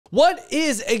What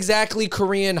is exactly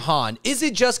Korean Han? Is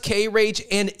it just K-Rage,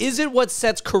 and is it what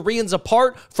sets Koreans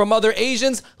apart from other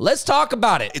Asians? Let's talk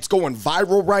about it. It's going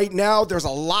viral right now. There's a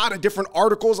lot of different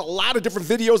articles, a lot of different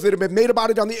videos that have been made about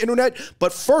it on the internet.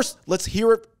 But first, let's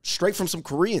hear it straight from some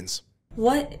Koreans.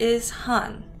 What is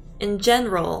Han? In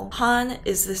general, Han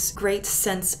is this great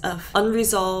sense of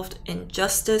unresolved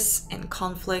injustice and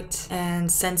conflict and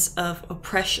sense of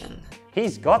oppression.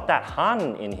 He's got that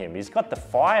Han in him. He's got the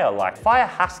fire. Like, fire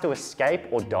has to escape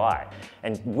or die.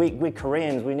 And we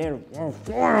Koreans, we need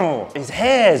fire. His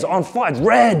hair's on fire. It's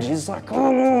red. He's like,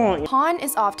 come on. Han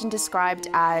is often described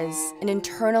as an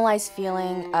internalized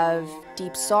feeling of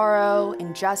deep sorrow,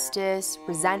 injustice,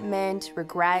 resentment,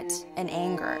 regret, and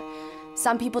anger.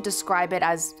 Some people describe it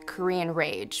as Korean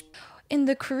rage. In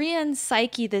the Korean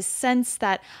psyche, this sense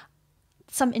that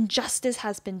some injustice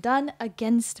has been done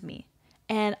against me,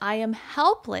 and I am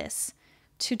helpless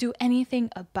to do anything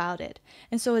about it.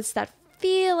 And so it's that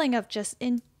feeling of just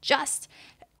injustice.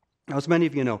 As many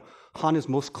of you know, Han is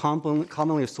most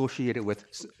commonly associated with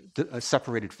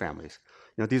separated families.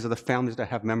 You know, these are the families that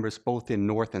have members both in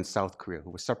North and South Korea who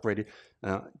were separated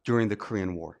during the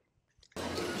Korean War.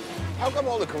 How come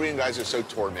all the Korean guys are so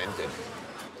tormented?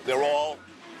 They're all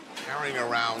carrying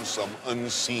around some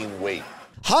unseen weight.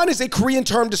 Han is a Korean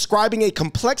term describing a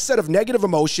complex set of negative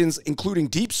emotions, including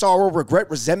deep sorrow, regret,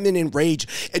 resentment, and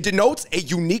rage. It denotes a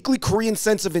uniquely Korean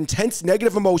sense of intense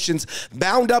negative emotions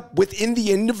bound up within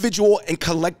the individual and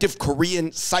collective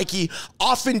Korean psyche,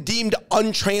 often deemed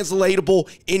untranslatable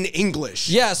in English.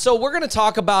 Yeah, so we're going to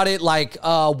talk about it like,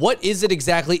 what is it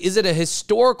exactly? Is it a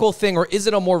historical thing or is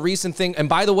it a more recent thing? And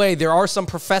by the way, there are some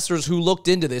professors who looked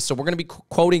into this, so we're going to be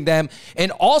quoting them.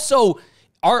 And also,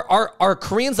 Are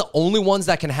Koreans the only ones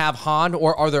that can have Han,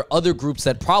 or are there other groups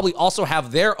that probably also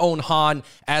have their own Han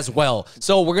as well?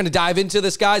 So we're going to dive into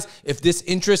this, guys. If this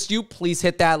interests you, please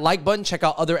hit that like button. Check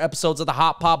out other episodes of the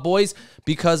Hot Pot Boys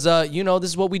because, you know,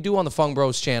 this is what we do on the Fung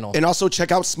Bros channel. And also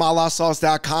check out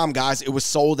smalasauce.com, guys. It was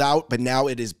sold out, but now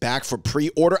it is back for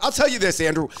pre-order. I'll tell you this,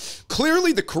 Andrew.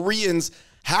 Clearly, the Koreans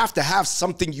have to have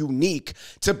something unique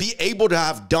to be able to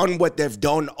have done what they've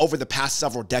done over the past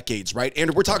several decades, right?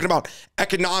 And we're talking about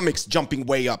economics jumping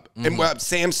way up. And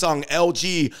Samsung,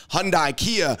 LG, Hyundai,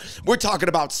 Kia. We're talking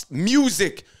about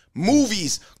music,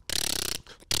 movies.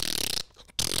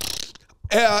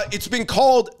 It's been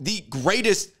called the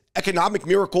greatest economic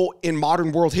miracle in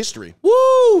modern world history.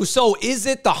 Woo! So is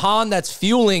it the Han that's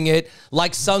fueling it,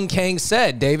 like Sung Kang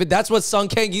said, David? That's what Sung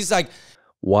Kang, he's like,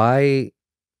 why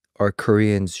are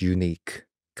Koreans unique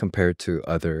compared to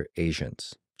other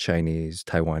Asians? Chinese,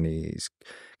 Taiwanese,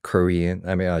 Korean,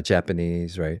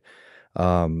 Japanese, right?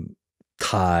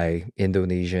 Thai,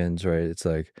 Indonesians, right? It's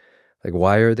like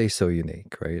why are they so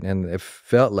unique, right? And it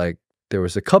felt like there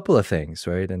was a couple of things,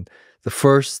 right? And the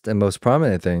first and most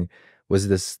prominent thing was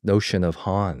this notion of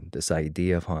Han, this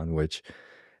idea of Han, which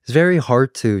is very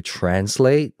hard to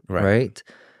translate, right?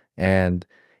 And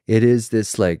it is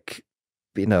this like,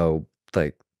 you know,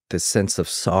 like this sense of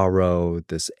sorrow,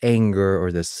 this anger, or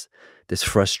this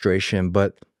frustration.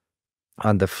 But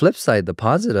on the flip side, the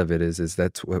positive of it is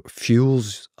that's what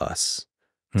fuels us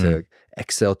to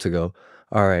excel, to go,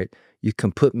 all right, you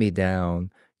can put me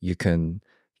down, you can,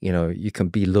 you know, you can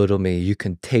belittle me, you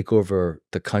can take over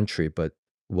the country, but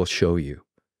we'll show you.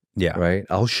 Yeah. Right?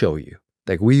 I'll show you.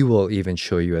 Like, we will even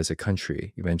show you as a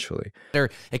country eventually.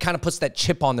 It kind of puts that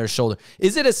chip on their shoulder.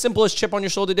 Is it as simple as chip on your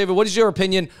shoulder, David? What is your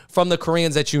opinion from the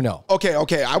Koreans that you know?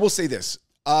 Okay. I will say this.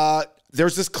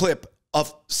 There's this clip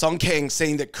of Sung Kang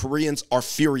saying that Koreans are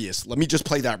furious. Let me just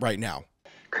play that right now.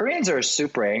 Koreans are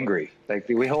super angry. Like,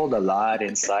 we hold a lot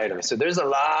inside us. So there's a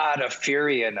lot of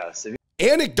fury in us.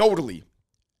 Anecdotally,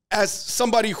 as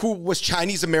somebody who was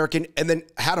Chinese American and then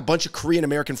had a bunch of Korean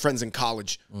American friends in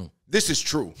college, this is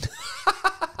true.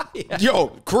 Yeah. Yo,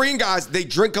 Korean guys, they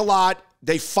drink a lot.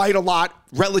 They fight a lot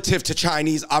relative to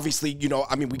Chinese. Obviously, you know,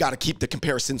 I mean, we got to keep the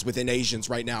comparisons within Asians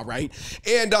right now, right?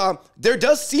 And there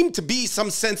does seem to be some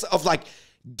sense of like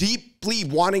deeply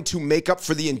wanting to make up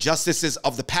for the injustices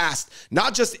of the past,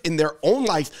 not just in their own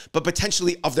life, but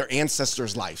potentially of their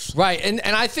ancestors' lives. Right. And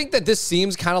I think that this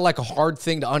seems kind of like a hard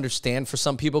thing to understand for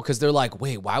some people because they're like,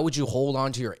 wait, why would you hold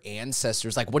on to your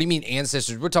ancestors? Like, what do you mean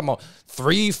ancestors? We're talking about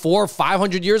 300, 400,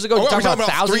 500 years ago? We're talking about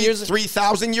 1,000 years ago?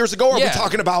 3,000 years ago? Or are we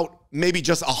talking about maybe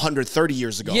just 130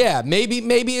 years ago? Yeah, maybe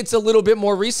it's a little bit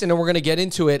more recent and we're going to get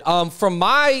into it. From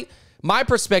my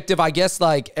perspective, I guess,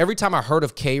 like, every time I heard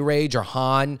of K-Rage or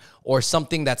Han or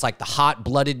something that's like the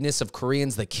hot-bloodedness of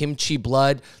Koreans, the kimchi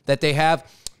blood that they have,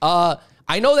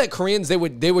 I know that Koreans, they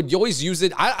would always use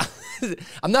it.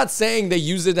 I'm not saying they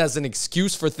use it as an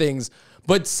excuse for things,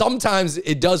 But sometimes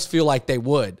it does feel like they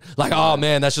would. Like, oh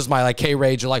man, that's just my like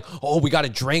K-rage. Or like, oh, we got to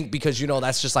drink because, you know,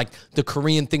 that's just like the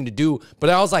Korean thing to do. But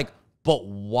I was like, but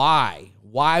why?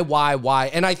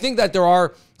 Why? And I think that there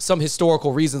are some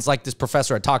historical reasons like this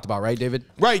professor had talked about, right, David?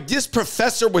 Right. This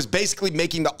professor was basically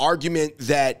making the argument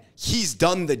that he's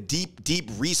done the deep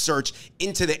research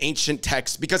into the ancient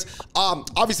texts because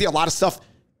obviously a lot of stuff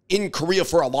in Korea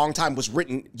for a long time was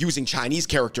written using Chinese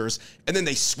characters, and then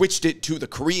they switched it to the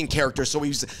Korean characters. So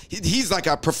he's like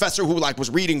a professor who like was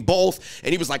reading both,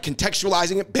 and he was like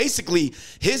contextualizing it. Basically,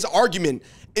 his argument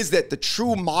is that the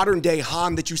true modern day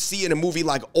Han that you see in a movie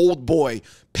like Old Boy,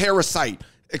 Parasite,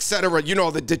 etc., you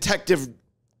know, the detective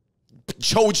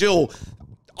Cho-Jil,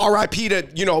 RIP to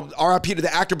the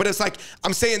actor. But it's like,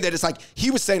 I'm saying that it's like,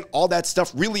 he was saying all that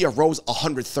stuff really arose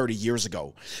 130 years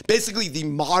ago. Basically, the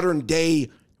modern day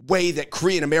way that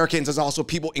Korean Americans, as also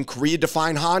people in Korea,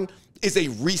 define Han is a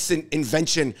recent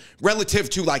invention relative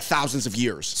to like thousands of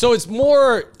years. So it's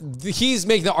more, he's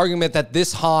making the argument that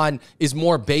this Han is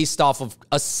more based off of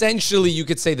essentially, you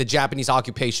could say, the Japanese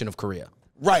occupation of Korea.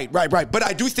 Right. But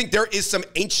I do think there is some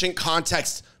ancient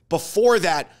context before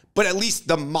that, but at least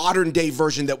the modern day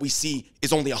version that we see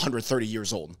is only 130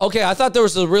 years old. Okay, I thought there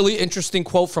was a really interesting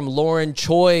quote from Lauren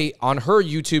Choi on her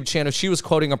YouTube channel. She was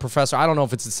quoting a professor. I don't know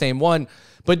if it's the same one,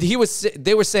 but they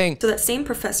were saying... So that same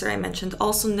professor I mentioned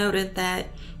also noted that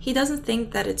he doesn't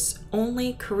think that it's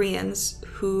only Koreans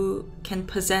who can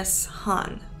possess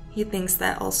Han. He thinks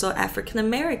that also African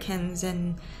Americans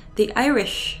and the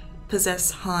Irish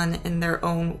possess Han in their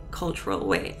own cultural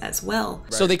way as well.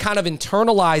 So they kind of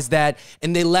internalize that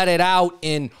and they let it out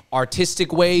in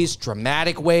artistic ways,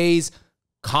 dramatic ways,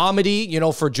 comedy. You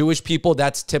know, for Jewish people,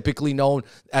 that's typically known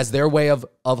as their way of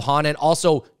Han, and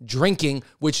also drinking,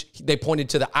 which they pointed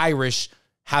to the Irish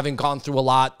having gone through a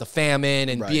lot, the famine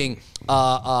and being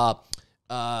not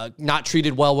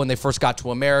treated well when they first got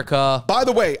to America. By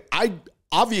the way,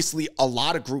 obviously a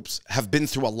lot of groups have been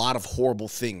through a lot of horrible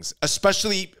things,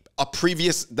 especially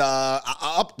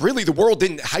really the world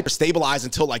didn't hyper stabilize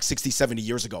until like 60, 70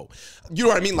 years ago. You know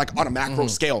what I mean? Like on a macro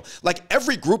scale, like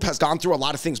every group has gone through a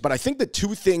lot of things, but I think the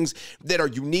two things that are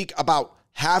unique about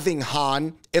having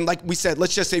Han, and like we said,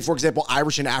 let's just say, for example,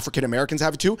 Irish and African Americans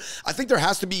have it too. I think it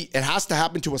has to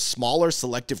happen to a smaller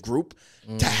selective group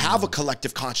to have a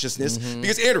collective consciousness.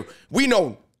 Because Andrew, we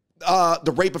know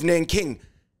the rape of Nanking.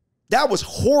 That was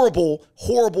horrible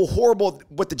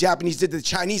what the Japanese did to the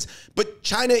Chinese. But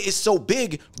China is so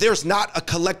big, there's not a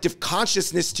collective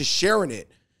consciousness to share in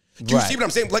it. Do you see what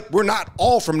I'm saying? Like, we're not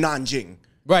all from Nanjing.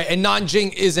 Right, and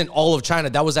Nanjing isn't all of China.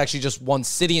 That was actually just one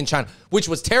city in China, which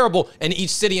was terrible. And each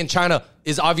city in China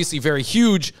is obviously very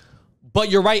huge. But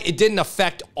you're right, it didn't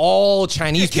affect all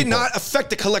Chinese people. It cannot affect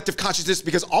the collective consciousness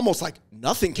because almost like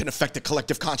nothing can affect the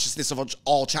collective consciousness of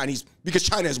all Chinese because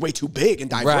China is way too big and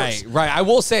diverse. Right. I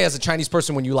will say, as a Chinese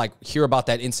person, when you like hear about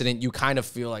that incident, you kind of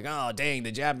feel like, oh, dang,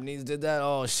 the Japanese did that.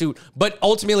 Oh, shoot. But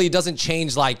ultimately, it doesn't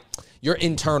change like your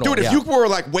internal. Dude, if you were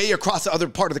like way across the other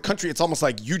part of the country, it's almost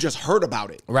like you just heard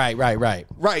about it. Right.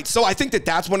 Right. So I think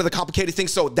that's one of the complicated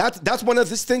things. So that's one of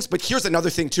these things. But here's another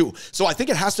thing too. So I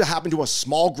think it has to happen to a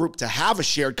small group to have a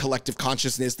shared collective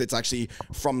consciousness that's actually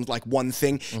from like one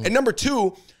thing. And number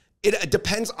two, it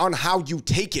depends on how you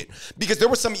take it. Because there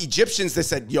were some Egyptians that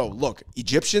said, yo, look,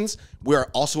 Egyptians, we're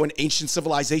also an ancient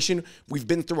civilization. We've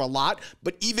been through a lot.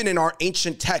 But even in our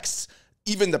ancient texts,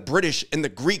 even the British and the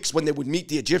Greeks, when they would meet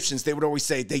the Egyptians, they would always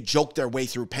say they joke their way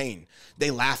through pain.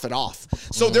 They laugh it off.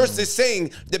 So there's this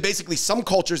saying that basically some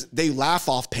cultures, they laugh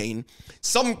off pain.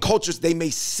 Some cultures, they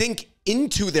may sink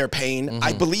into their pain.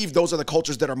 I believe those are the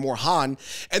cultures that are more Han.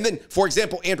 And then, for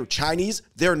example, Andrew, Chinese,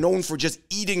 they're known for just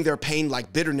eating their pain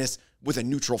like bitterness with a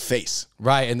neutral face.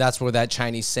 Right, and that's where that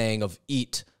Chinese saying of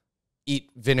eat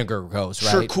vinegar goes,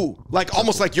 right? Sure, cool. Like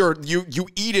almost like you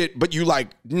eat it, but you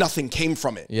like nothing came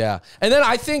from it. Yeah. And then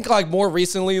I think like more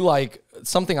recently, like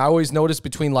something I always noticed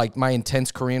between like my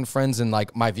intense Korean friends and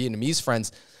like my Vietnamese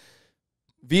friends,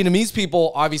 Vietnamese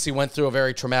people obviously went through a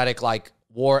very traumatic like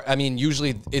war. I mean,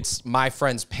 usually it's my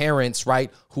friends' parents, right,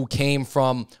 who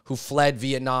fled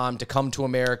Vietnam to come to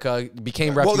America,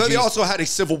 became refugees. Well, they also had a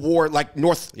civil war, like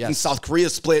North and South Korea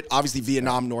split. Obviously,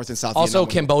 Vietnam, North and South also,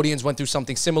 Vietnam. Cambodians went through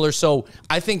something similar. So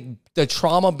I think the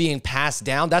trauma being passed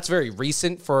down, that's very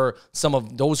recent for some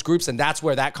of those groups. And that's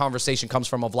where that conversation comes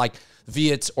from of like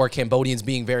Viets or Cambodians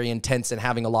being very intense and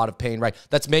having a lot of pain, right?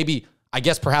 That's maybe, I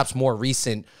guess, perhaps more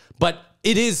recent. But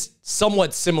it is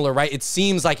somewhat similar, right? It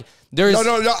seems like there's...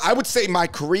 No. I would say my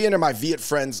Korean and my Viet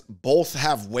friends both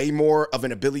have way more of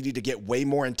an ability to get way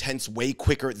more intense, way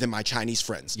quicker than my Chinese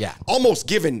friends. Yeah. Almost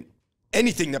given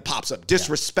anything that pops up.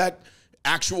 Disrespect,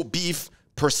 actual beef,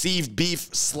 perceived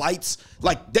beef, slights,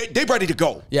 like they're ready to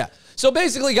go. Yeah. So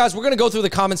basically, guys, we're going to go through the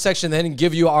comment section then and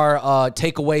give you our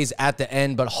takeaways at the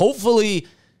end. But hopefully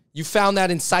you found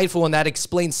that insightful and that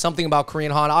explains something about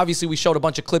Korean Han. Obviously, we showed a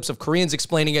bunch of clips of Koreans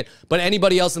explaining it. But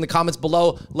anybody else in the comments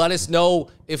below, let us know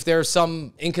if there's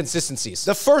some inconsistencies.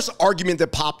 The first argument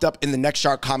that popped up in the Next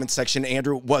Shark comment section,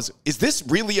 Andrew, was, is this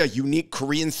really a unique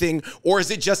Korean thing? Or is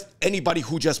it just anybody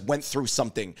who just went through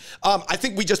something? I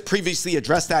think we just previously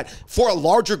addressed that. For a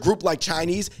larger group like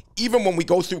Chinese, even when we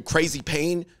go through crazy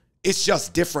pain, it's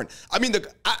just different. I mean,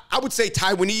 I would say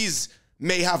Taiwanese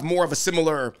may have more of a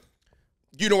similar,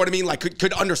 you know what I mean? Like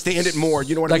could understand it more.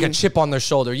 You know what I mean? Like a chip on their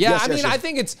shoulder. Yeah, Yes, I mean, yes. I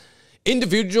think it's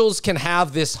individuals can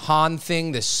have this Han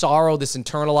thing, this sorrow, this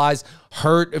internalized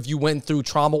hurt if you went through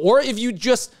trauma, or if you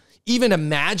just even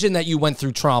imagine that you went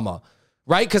through trauma,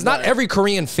 right? Because not every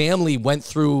Korean family went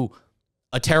through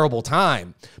a terrible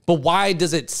time. But why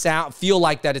does it feel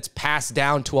like that it's passed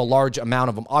down to a large amount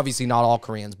of them? Obviously not all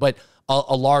Koreans, but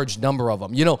a large number of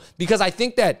them, you know, because I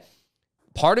think that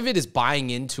part of it is buying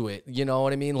into it. You know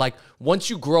what I mean? Like once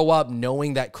you grow up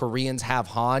knowing that Koreans have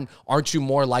Han, aren't you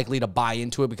more likely to buy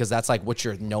into it because that's like what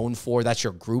you're known for? That's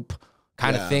your group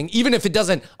kind of thing. Even if it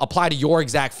doesn't apply to your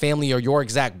exact family or your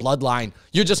exact bloodline,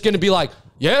 you're just going to be like,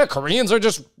 yeah, Koreans are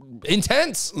just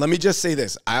intense. Let me just say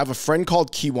this. I have a friend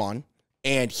called Kiwon,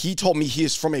 and he told me he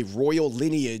is from a royal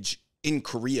lineage in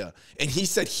Korea. And he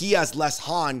said he has less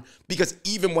Han because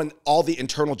even when all the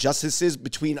internal justices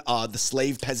between the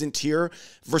slave peasant tier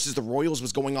versus the royals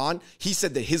was going on, he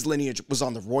said that his lineage was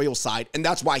on the royal side. And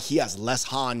that's why he has less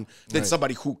Han than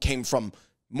somebody who came from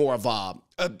more of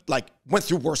like went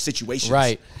through worse situations.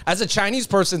 Right. As a Chinese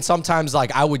person, sometimes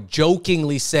like I would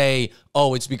jokingly say,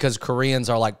 oh, it's because Koreans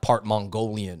are like part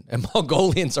Mongolian and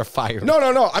Mongolians are fire.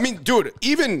 No. I mean, dude,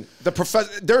 even the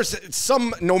professor, there's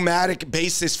some nomadic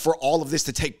basis for all of this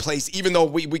to take place, even though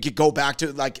we could go back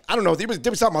to like, I don't know, they was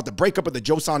talking about the breakup of the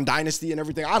Joseon dynasty and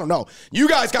everything. I don't know. You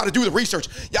guys got to do the research.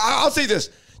 Yeah, I'll say this.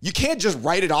 You can't just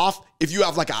write it off if you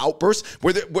have like an outburst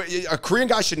where a Korean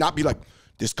guy should not be like,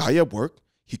 this guy at work,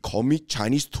 he called me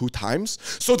Chinese 2 times.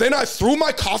 So then I threw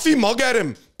my coffee mug at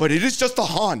him. But it is just a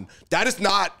Han. That is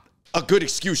not a good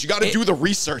excuse. You got to do the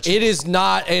research. It is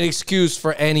not an excuse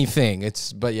for anything.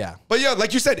 But yeah,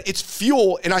 like you said, it's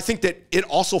fuel. And I think that it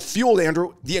also fueled,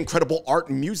 Andrew, the incredible art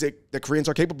and music that Koreans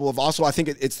are capable of. Also, I think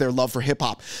it's their love for hip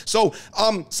hop. So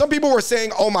some people were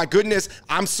saying, oh my goodness,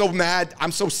 I'm so mad.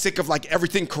 I'm so sick of like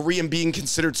everything Korean being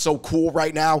considered so cool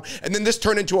right now. And then this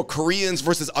turned into a Koreans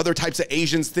versus other types of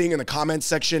Asians thing in the comments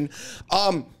section.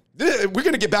 We're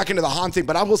going to get back into the Han thing,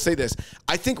 but I will say this.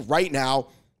 I think right now,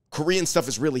 Korean stuff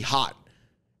is really hot,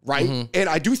 right? And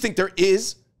I do think there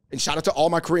is, and shout out to all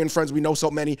my Korean friends, we know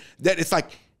so many, that it's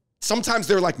like, sometimes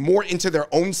they're like more into their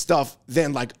own stuff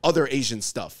than like other Asian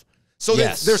stuff. So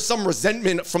there's some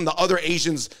resentment from the other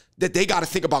Asians that they got to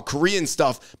think about Korean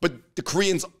stuff, but the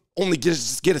Koreans only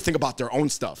just get to think about their own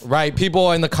stuff. Right.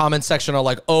 People in the comment section are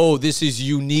like, oh, this is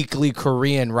uniquely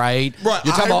Korean, right? Right.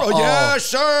 You're talking about, yeah,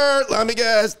 sure. Let me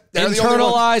guess.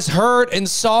 Internalized hurt and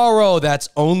sorrow. That's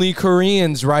only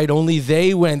Koreans, right? Only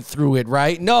they went through it,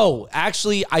 right? No,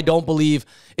 actually, I don't believe.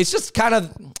 It's just kind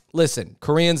of, listen,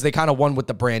 Koreans, they kind of won with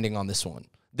the branding on this one.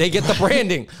 They get the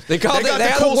branding. They called it. They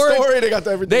had a word. Story. They got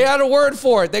everything. They had a word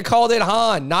for it. They called it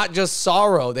Han, not just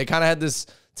sorrow. They kind of had this.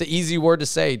 It's an easy word to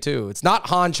say, too. It's not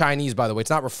Han Chinese, by the way. It's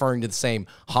not referring to the same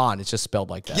Han. It's just spelled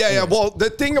like that. Yeah. Well, the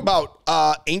thing about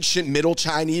ancient Middle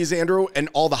Chinese, Andrew, and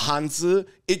all the Hanzi,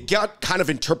 it got kind of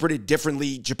interpreted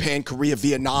differently. Japan, Korea,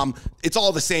 Vietnam. It's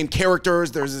all the same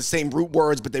characters. There's the same root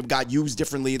words, but they've got used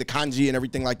differently, the kanji and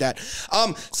everything like that.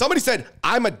 Somebody said,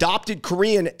 I'm adopted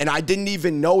Korean, and I didn't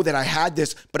even know that I had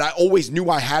this, but I always knew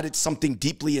I had it something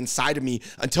deeply inside of me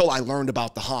until I learned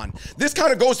about the Han. This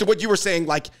kind of goes to what you were saying,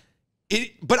 like,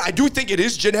 but I do think it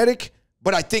is genetic.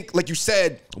 But I think, like you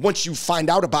said, once you find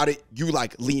out about it, you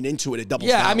like lean into it. It doubles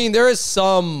down. I mean, there is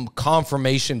some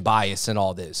confirmation bias in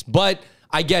all this, but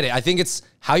I get it. I think it's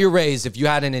how you're raised. If you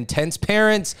had an intense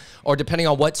parents, or depending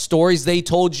on what stories they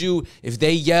told you, if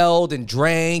they yelled and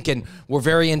drank and were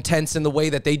very intense in the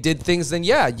way that they did things, then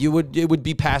yeah, it would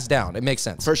be passed down. It makes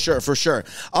sense. For sure.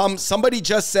 Somebody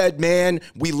just said, man,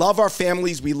 we love our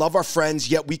families, we love our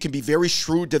friends, yet we can be very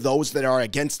shrewd to those that are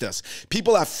against us.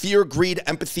 People have fear, greed,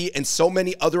 empathy, and so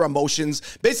many other emotions.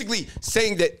 Basically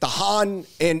saying that the Han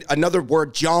and another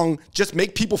word, Jiang, just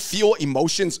make people feel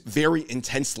emotions very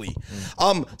intensely.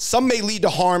 Some may lead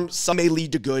to harm, some may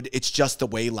lead to good. It's just the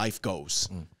way life goes.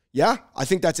 Yeah, I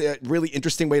think that's a really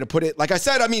interesting way to put it. Like I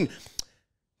said, I mean,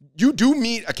 you do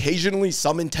meet occasionally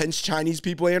some intense Chinese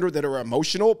people, Andrew, that are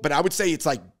emotional, but I would say it's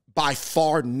like by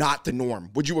far not the norm.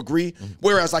 Would you agree?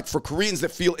 Whereas like for Koreans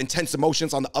that feel intense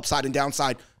emotions on the upside and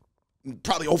downside,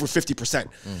 probably over 50%.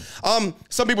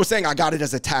 Some people were saying I got it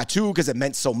as a tattoo because it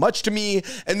meant so much to me.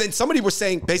 And then somebody was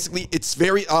saying basically it's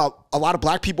very, a lot of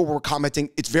black people were commenting,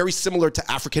 it's very similar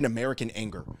to African-American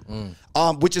anger,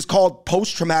 which is called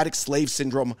post-traumatic slave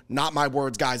syndrome. Not my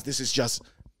words, guys. This is just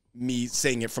me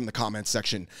saying it from the comments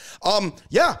section.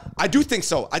 Yeah, I do think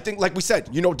so. I think, like we said,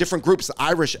 you know, different groups,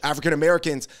 Irish,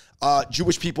 African-Americans,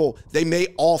 Jewish people, they may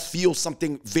all feel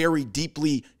something very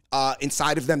deeply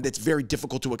inside of them that's very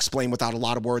difficult to explain without a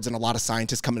lot of words and a lot of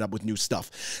scientists coming up with new stuff.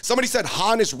 Somebody said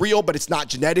Han is real, but it's not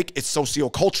genetic, it's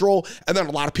sociocultural. And then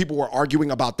a lot of people were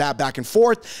arguing about that back and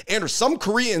forth. And some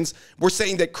Koreans were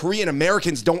saying that Korean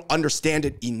Americans don't understand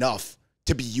it enough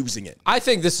to be using it. I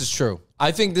think this is true.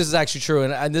 I think this is actually true.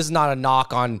 And this is not a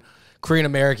knock on Korean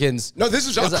Americans. No, this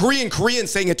is a Korean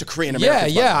saying it to Korean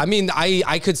Americans. Yeah. I mean,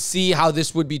 I could see how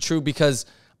this would be true because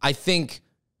I think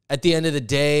at the end of the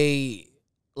day,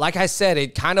 like I said,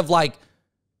 it kind of like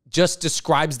just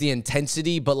describes the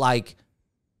intensity, but like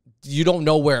you don't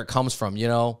know where it comes from, you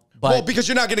know? But well, because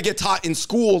you're not going to get taught in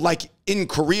school, like in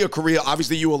Korea,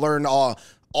 obviously you will learn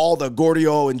all the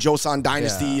Goryeo and Joseon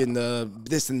dynasty and the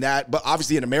this and that. But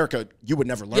obviously in America, you would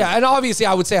never learn. Yeah, and obviously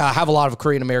I would say I have a lot of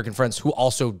Korean American friends who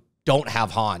also don't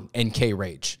have Han and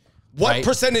K-Rage. What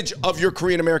percentage of your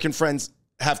Korean American friends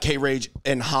have K-Rage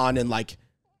and Han and like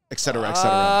et cetera, et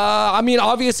cetera? I mean,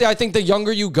 obviously, I think the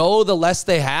younger you go, the less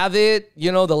they have it.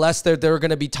 You know, the less they're going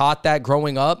to be taught that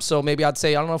growing up. So maybe I'd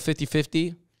say, I don't know,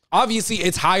 50-50. Obviously,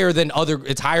 it's higher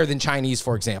than Chinese,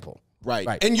 for example. Right.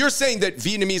 And you're saying that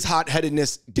Vietnamese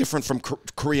hot-headedness different from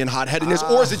Korean hot-headedness,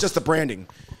 or is it just the branding?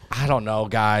 I don't know,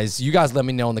 guys. You guys let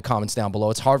me know in the comments down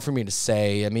below. It's hard for me to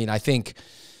say. I mean, I think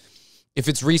if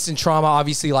it's recent trauma,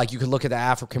 obviously, like you can look at the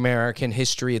African-American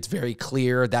history. It's very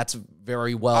clear. That's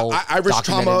very well Irish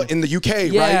trauma in the UK,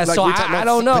 right? Like so we're talking I about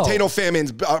don't know. Potato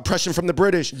famines, oppression from the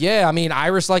British. Yeah, I mean,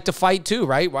 Irish like to fight too,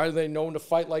 right? Why are they known to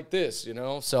fight like this, you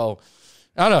know? So,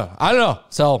 I don't know.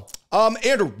 So,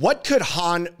 Andrew, what could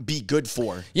Han be good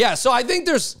for? Yeah, so I think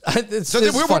there's...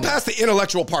 we're past the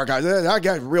intellectual part, guys. That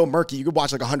got real murky. You could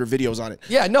watch like 100 videos on it.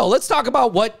 Yeah, no, let's talk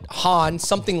about what Han,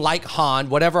 something like Han,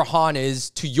 whatever Han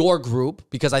is to your group,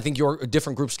 because I think your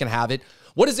different groups can have it.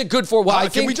 What is it good for? Well,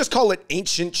 can we just call it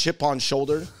ancient chip on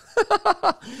shoulder?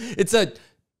 It's a...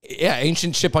 Yeah,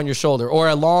 ancient chip on your shoulder, or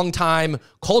a long time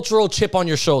cultural chip on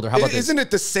your shoulder. How about this? Isn't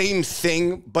it the same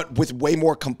thing, but with way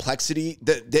more complexity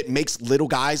that makes little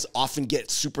guys often get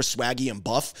super swaggy and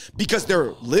buff? Because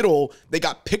they're little, they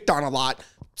got picked on a lot,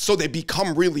 so they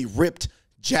become really ripped,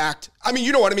 jacked. I mean,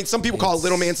 you know what I mean? Some people call it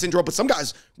little man syndrome, but some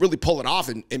guys really pull it off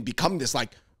and become this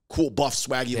like cool, buff,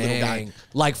 swaggy little guy.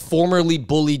 Like formerly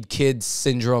bullied kids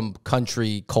syndrome,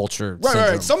 country culture syndrome.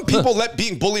 Right. Some people let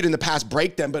being bullied in the past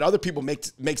break them, but other people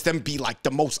makes them be like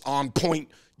the most on point,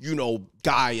 you know,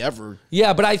 guy ever.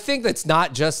 Yeah, but I think that's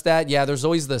not just that. Yeah, there's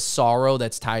always the sorrow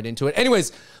that's tied into it.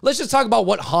 Anyways, let's just talk about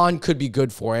what Han could be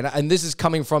good for. And this is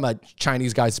coming from a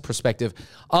Chinese guy's perspective.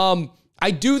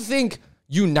 I do think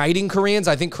uniting Koreans.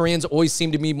 I think Koreans always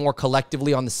seem to be more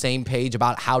collectively on the same page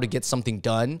about how to get something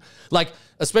done. Like,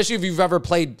 especially if you've ever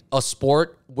played a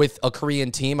sport with a Korean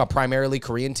team, a primarily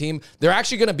Korean team, they're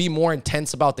actually going to be more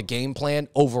intense about the game plan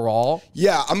overall.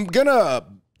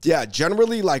 Yeah,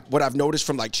 generally like what I've noticed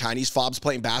from like Chinese fobs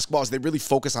playing basketball is they really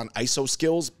focus on ISO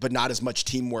skills, but not as much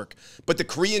teamwork. But the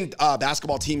Korean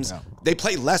basketball teams, they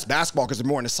play less basketball because they're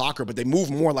more into soccer, but they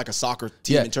move more like a soccer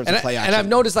team in terms of play action. And I've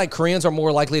noticed like Koreans are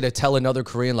more likely to tell another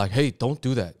Korean like, hey, don't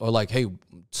do that. Or like, hey,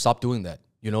 stop doing that.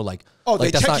 You know, like... Oh,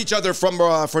 they check each other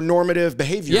for normative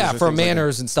behaviors. Yeah, for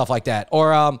manners and stuff like that.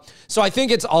 Or so I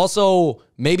think it's also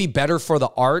maybe better for the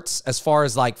arts as far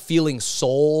as like feeling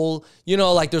soul. You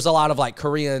know, like there's a lot of like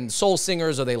Korean soul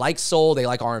singers, or they like soul, they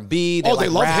like R&B. They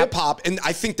love hip hop, and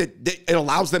I think that it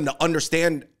allows them to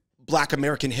understand Black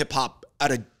American hip hop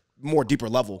at a more deeper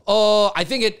level. I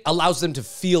think it allows them to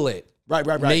feel it. Right.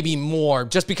 Maybe more,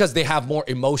 just because they have more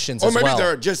emotions. Or maybe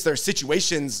their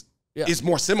situations is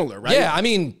more similar, right? Yeah, I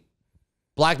mean,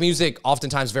 Black music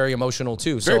oftentimes very emotional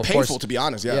too. Very painful, to be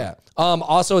honest. Yeah.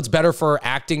 Also, it's better for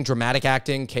acting, dramatic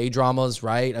acting, K-dramas,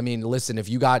 right? I mean, listen, if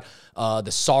you got the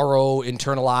sorrow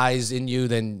internalized in you,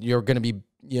 then you're going to be,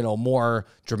 you know, more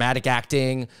dramatic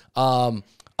acting.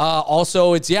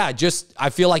 Also, it's I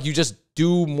feel like you just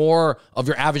do more of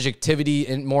your average activity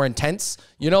and more intense,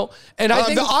 you know? And I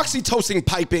think the oxytocin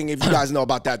piping, if you guys know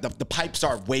about that, the pipes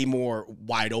are way more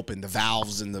wide open. The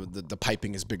valves and the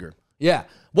piping is bigger. Yeah.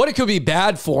 What it could be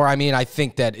bad for, I mean, I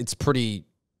think that it's pretty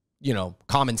you know,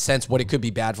 common sense what it could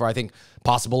be bad for. I think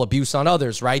possible abuse on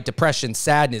others, right? Depression,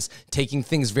 sadness, taking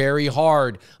things very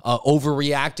hard,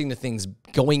 overreacting to things,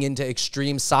 going into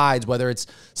extreme sides, whether it's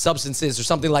substances or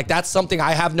something like that's something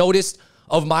I have noticed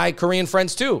of my Korean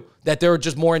friends too, that they're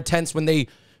just more intense when they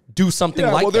do something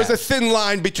like that. Well, there's a thin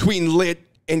line between lit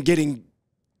and getting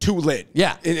too lit.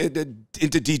 Yeah.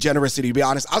 Into degeneracy, to be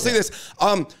honest. I'll say this.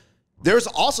 There's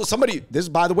also somebody, this is,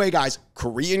 by the way, guys,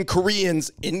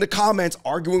 Koreans in the comments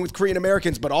arguing with Korean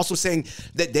Americans, but also saying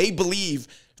that they believe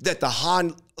that the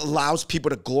Han allows people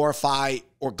to glorify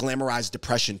or glamorize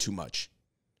depression too much.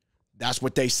 That's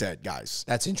what they said, guys.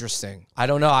 That's interesting. I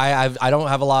don't know. I don't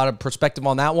have a lot of perspective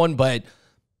on that one, but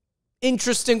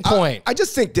interesting point. I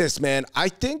just think this, man. I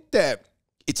think that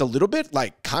it's a little bit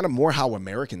like kind of more how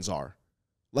Americans are.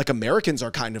 Like Americans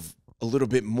are kind of a little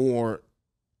bit more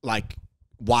like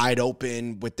wide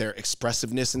open with their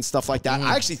expressiveness and stuff like that.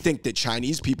 I actually think that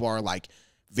Chinese people are like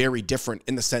very different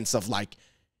in the sense of like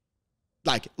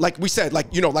we said, like,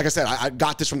 you know, like I said, I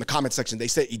got this from the comment section. They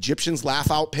said Egyptians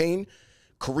laugh out pain,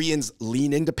 Koreans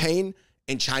lean into pain,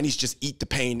 and Chinese just eat the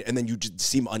pain, and then you just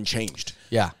seem unchanged.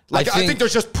 Yeah. Like, I think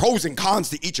there's just pros and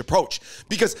cons to each approach.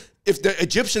 Because if the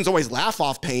Egyptians always laugh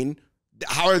off pain,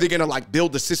 how are they going to like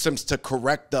build the systems to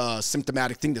correct the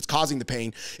symptomatic thing that's causing the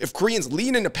pain? If Koreans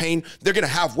lean into pain, they're going to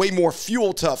have way more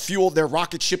fuel to fuel their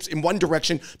rocket ships in one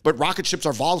direction, but rocket ships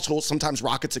are volatile. Sometimes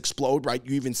rockets explode, right?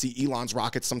 You even see Elon's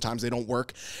rockets. Sometimes they don't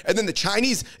work. And then the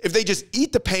Chinese, if they just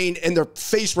eat the pain and their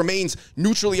face remains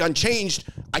neutrally unchanged,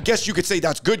 I guess you could say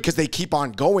that's good because they keep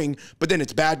on going, but then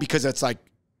it's bad because it's like,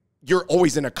 you're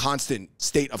always in a constant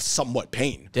state of somewhat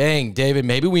pain. Dang, David,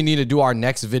 maybe we need to do our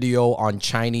next video on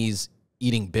Chinese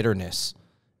eating bitterness.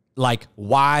 Like,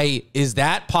 why is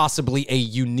that possibly a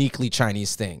uniquely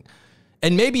Chinese thing?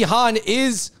 And maybe Han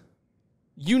is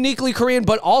uniquely Korean,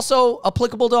 but also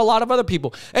applicable to a lot of other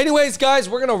people. Anyways, guys,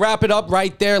 we're going to wrap it up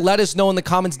right there. Let us know in the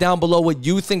comments down below what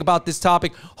you think about this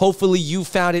topic. Hopefully you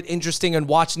found it interesting and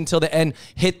watched until the end.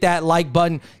 Hit that like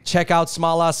button. Check out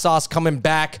Smala Sauce coming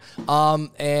back.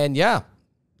 And yeah,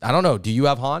 I don't know. Do you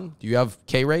have Han? Do you have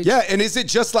K-Rage? Yeah, and is it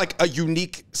just like a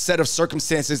unique set of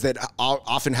circumstances that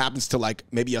often happens to like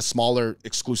maybe a smaller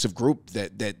exclusive group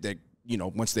that you know,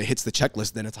 once they hits the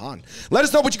checklist, then it's Han? Let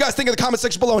us know what you guys think in the comment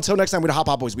section below. Until next time, we're the Hop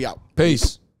Hop Boys. We out.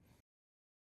 Peace.